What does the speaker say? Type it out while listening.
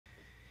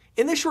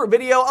In this short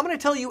video, I'm going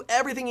to tell you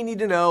everything you need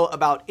to know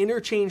about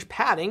interchange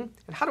padding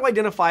and how to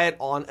identify it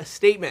on a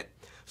statement.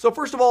 So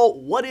first of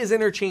all, what is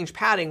interchange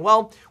padding?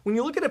 Well, when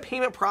you look at a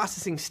payment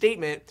processing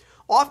statement,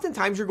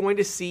 oftentimes you're going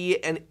to see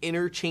an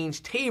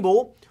interchange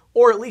table,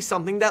 or at least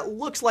something that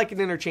looks like an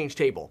interchange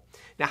table.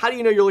 Now, how do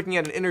you know you're looking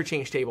at an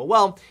interchange table?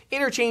 Well,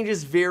 interchange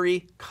is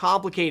very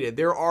complicated.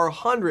 There are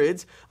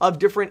hundreds of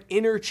different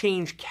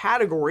interchange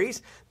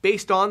categories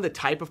based on the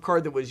type of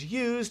card that was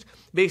used,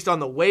 based on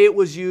the way it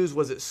was used.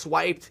 Was it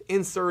swiped,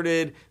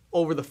 inserted,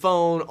 over the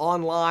phone,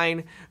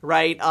 online,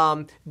 right?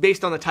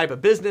 Based on the type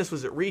of business,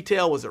 was it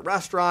retail, was it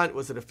restaurant,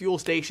 was it a fuel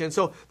station?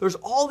 So there's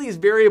all these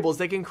variables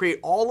that can create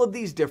all of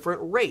these different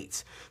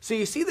rates. So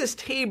you see this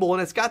table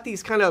and it's got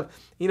these kind of,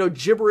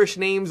 gibberish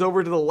names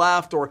over to the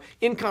left or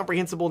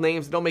incomprehensible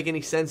names that don't make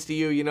any sense to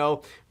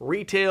you,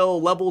 retail,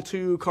 level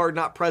 2, card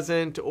not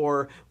present,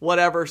 or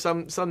whatever,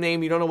 some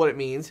name, you don't know what it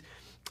means.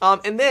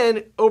 And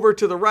then over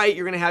to the right,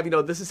 you're going to have,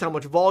 this is how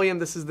much volume,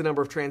 this is the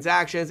number of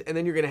transactions, and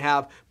then you're going to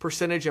have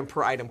percentage and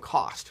per item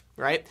cost,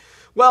 right?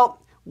 Well,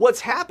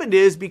 what's happened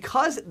is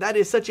because that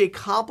is such a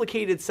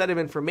complicated set of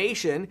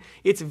information,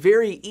 it's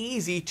very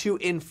easy to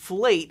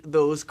inflate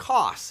those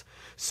costs.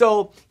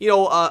 So,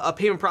 a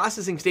payment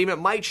processing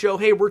statement might show,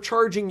 hey, we're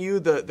charging you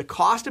the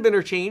cost of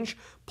interchange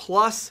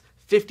plus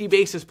 50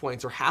 basis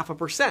points or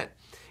 0.5%.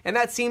 And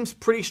that seems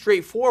pretty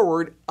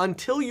straightforward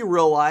until you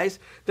realize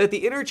that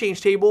the interchange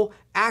table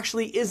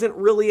actually isn't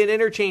really an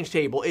interchange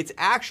table. It's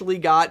actually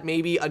got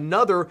maybe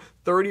another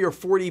 30 or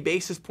 40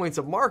 basis points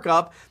of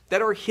markup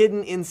that are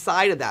hidden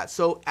inside of that.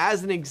 So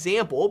as an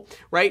example,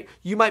 right,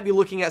 you might be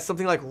looking at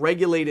something like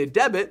regulated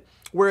debit,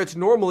 where it's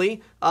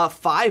normally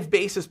 5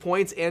 basis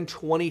points and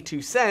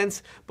 22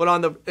 cents. But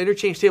on the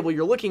interchange table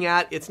you're looking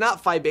at, it's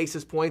not 5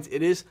 basis points,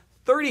 it is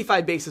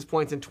 35 basis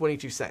points and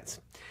 22 cents.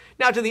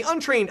 Now, to the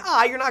untrained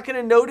eye, you're not going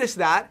to notice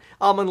that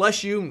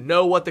unless you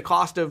know what the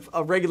cost of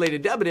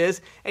regulated debit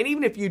is. And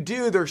even if you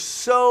do, there's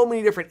so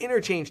many different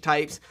interchange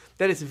types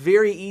that it's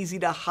very easy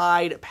to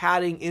hide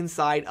padding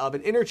inside of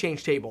an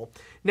interchange table.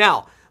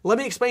 Now, let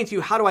me explain to you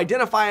how to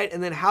identify it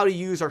and then how to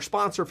use our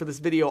sponsor for this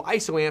video,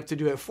 ISOAMP, to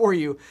do it for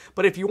you.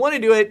 But if you want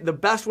to do it, the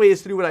best way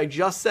is through what I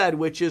just said,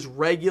 which is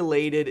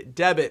regulated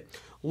debit.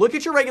 Look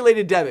at your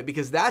regulated debit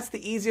because that's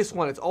the easiest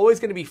one. It's always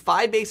going to be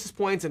 5 basis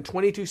points and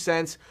 22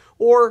 cents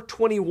or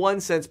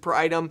 21 cents per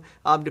item,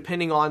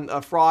 depending on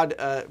fraud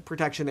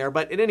protection there.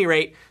 But at any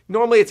rate,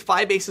 normally it's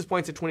 5 basis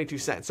points and 22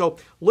 cents. So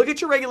look at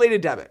your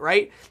regulated debit,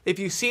 right? If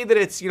you see that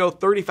it's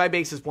 35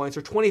 basis points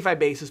or 25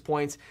 basis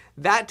points,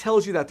 that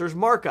tells you that there's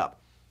markup.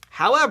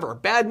 However,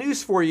 bad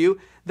news for you,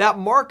 that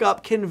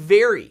markup can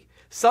vary.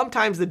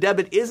 Sometimes the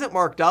debit isn't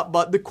marked up,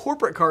 but the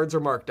corporate cards are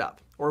marked up,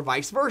 or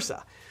vice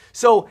versa.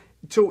 So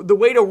the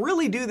way to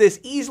really do this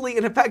easily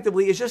and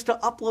effectively is just to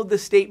upload the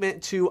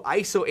statement to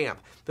ISOAMP.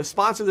 The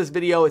sponsor of this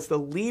video, it's the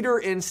leader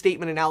in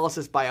statement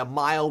analysis by a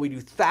mile. We do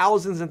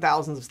thousands and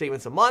thousands of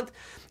statements a month,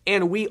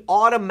 and we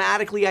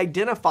automatically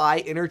identify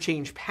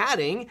interchange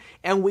padding,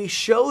 and we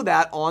show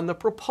that on the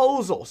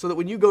proposal so that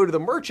when you go to the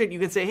merchant, you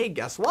can say, hey,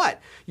 guess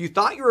what? You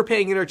thought you were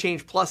paying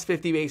interchange plus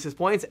 50 basis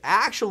points.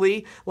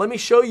 Actually, let me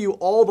show you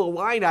all the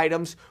line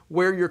items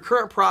where your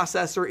current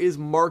processor is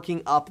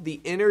marking up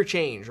the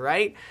interchange,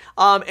 right?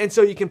 And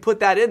so you can put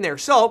that in there.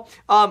 So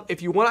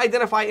if you want to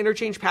identify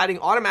interchange padding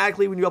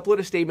automatically when you upload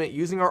a statement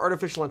using our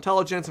artificial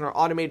intelligence and our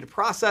automated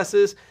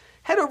processes,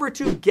 head over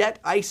to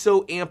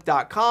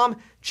getisoamp.com,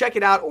 check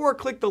it out, or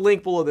click the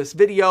link below this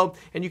video,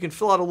 and you can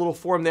fill out a little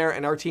form there,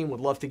 and our team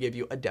would love to give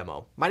you a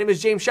demo. My name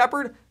is James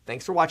Shepard.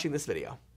 Thanks for watching this video.